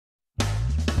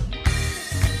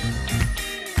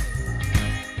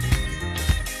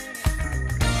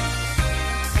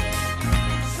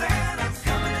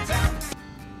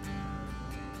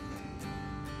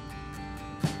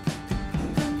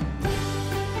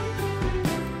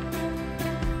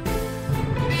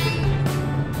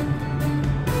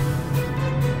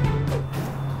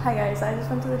so I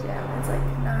just went to the gym. It's like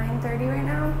 9:30 right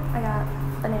now. I got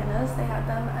bananas. They had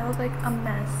them. I look like a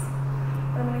mess.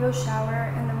 But I'm gonna go shower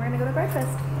and then we're gonna go to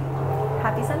breakfast.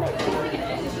 Happy Sunday.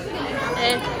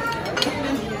 And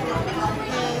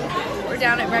we're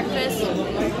down at breakfast.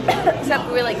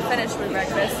 Except we like finished with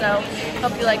breakfast, so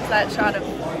hope you liked that shot of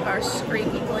our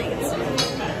streaky plates.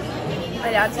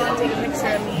 My dad's gonna take a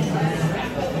picture of me.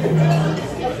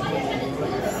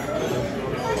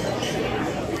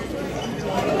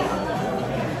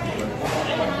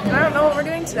 I don't know what we're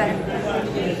doing today.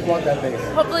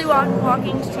 Hopefully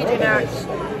walking to TJ Maxx.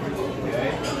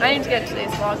 I need to get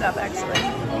today's vlog up actually.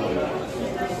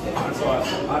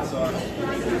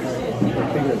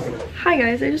 Hi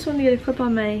guys, I just wanted to get a clip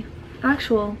on my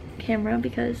actual camera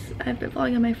because I've been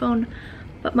vlogging on my phone.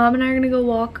 But Mom and I are gonna go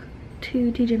walk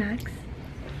to TJ Maxx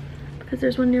because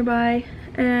there's one nearby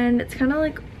and it's kind of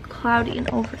like cloudy and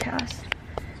overcast.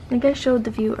 I think I showed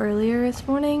the view earlier this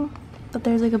morning, but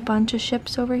there's like a bunch of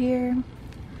ships over here.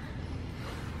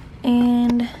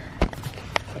 And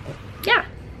yeah.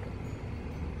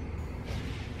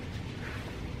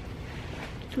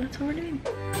 So that's what we're doing.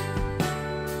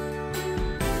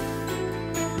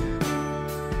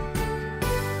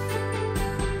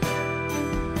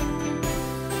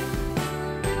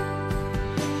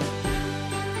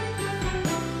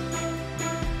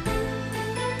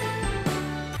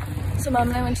 So Mom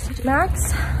and I went to TJ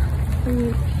Maxx.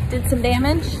 We did some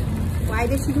damage. Why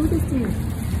did she do this to me?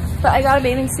 But I got a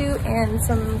bathing suit and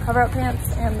some cover-up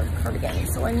pants and the cardigan.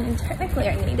 So I mean, technically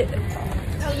I needed it all.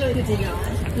 That was really good to know.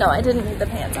 No, I didn't need the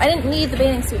pants. I didn't need the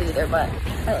bathing suit either, but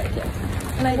I like it.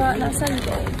 And I got an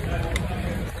essential.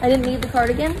 I didn't need the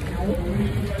cardigan.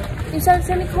 You said it's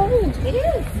gonna be cold. It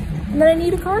is. And then I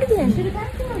need a cardigan. Should have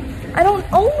got one. I don't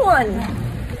own one.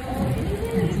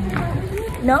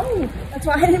 No, that's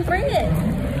why I didn't bring it.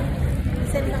 You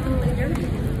said nothing was dirty.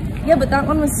 Yeah, but that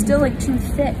one was still like too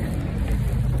thick.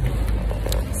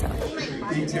 So.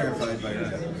 Being terrified by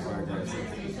that.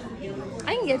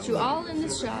 I can get you all in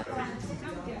this shop.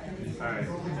 Alright.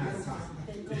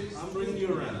 I'm bringing you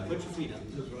around. Put your feet up.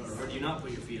 Or do you not put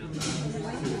your feet up?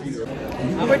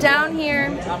 We're down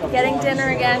here getting dinner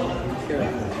again.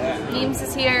 Memes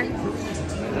is here.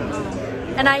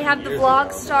 And I have the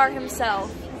vlog star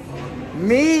himself.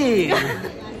 Me!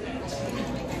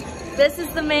 This is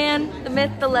the man, the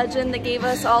myth, the legend that gave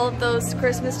us all of those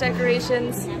Christmas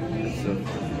decorations.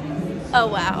 Oh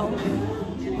wow.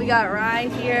 We got Rye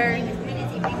here.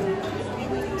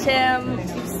 Tim,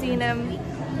 you've seen him.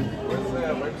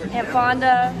 Aunt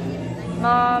Fonda,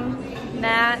 Mom,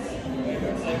 Matt,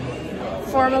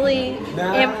 formerly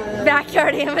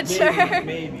backyard amateur.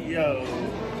 Maybe. Yo.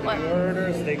 What?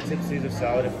 Order steak tip Caesar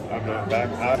salad if I'm not back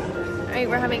out. Alright,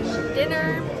 we're having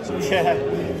dinner. Yeah.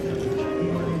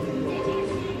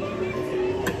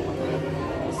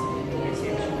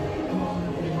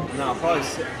 No, probably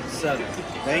 7.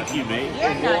 Thank you, mate.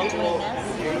 You're not doing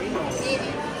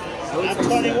I'm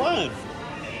 21.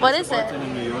 What is it?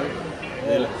 In New York,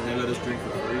 they let us drink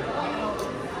for free.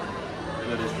 They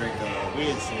let us drink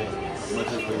as much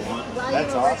as we want.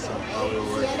 That's awesome. How it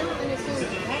works. I don't understand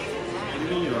that. You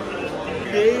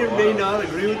may or may not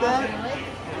agree with that.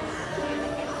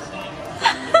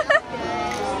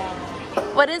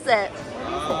 What is it?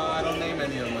 I don't name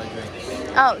any of my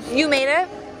drinks. Oh, you made it?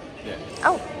 Yeah.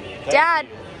 Oh, Dad.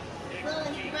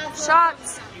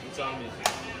 Shots. It's on me.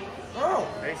 Oh,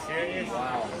 are you serious?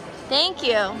 Wow. Thank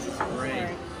you.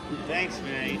 Great. Thanks,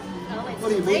 mate.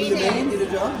 What are you moving the name? Get a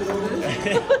job? Is that what it is?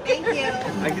 Thank you.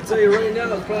 I can tell you right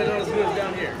now, it's probably not as good as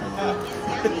down here.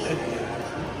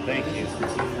 Thank you.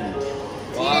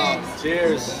 Wow.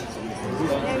 Cheers.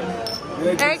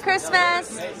 Merry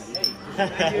Christmas.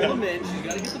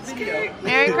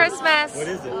 Merry Christmas. What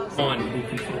is it?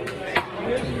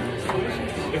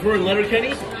 If we're in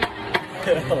Letterkenny,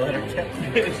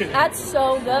 That's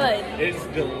so good. it's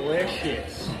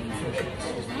delicious.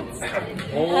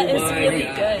 Oh That is my really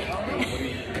God. good.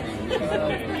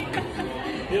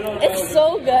 It's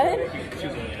so good.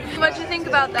 What'd you think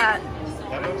about that?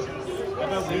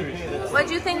 What'd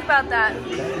you think about that?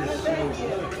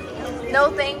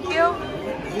 No, thank you.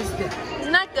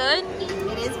 Isn't that good?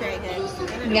 It is very good.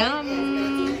 Yum.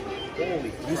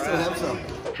 You still have some.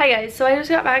 Hi guys, so I just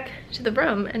got back to the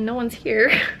room and no one's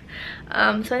here. So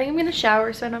I think I'm gonna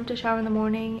shower so I don't have to shower in the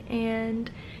morning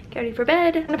and get ready for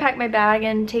bed. I'm gonna pack my bag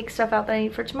and take stuff out that I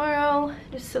need for tomorrow,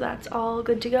 just so that's all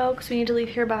good to go because we need to leave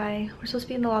here by, we're supposed to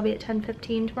be in the lobby at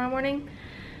 10:15 tomorrow morning.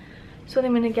 So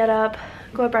then I'm gonna get up,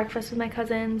 go have breakfast with my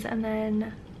cousins, and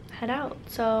then head out.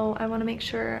 So I wanna make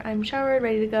sure I'm showered,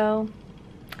 ready to go.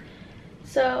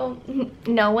 So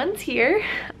no one's here.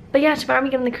 But yeah, tomorrow we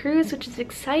get on the cruise, which is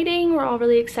exciting. We're all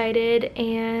really excited,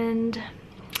 and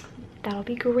that'll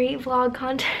be great vlog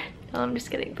content. No, I'm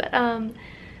just kidding, but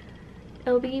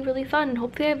it'll be really fun.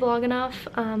 Hopefully I vlog enough.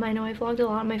 I know I vlogged a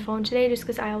lot on my phone today just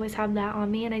because I always have that on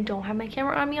me and I don't have my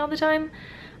camera on me all the time,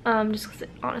 just because it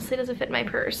honestly doesn't fit in my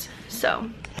purse. So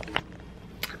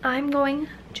I'm going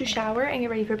to shower and get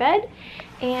ready for bed,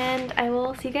 and I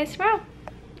will see you guys tomorrow.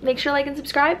 Make sure to like and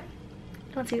subscribe,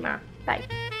 and I'll see you tomorrow. Bye.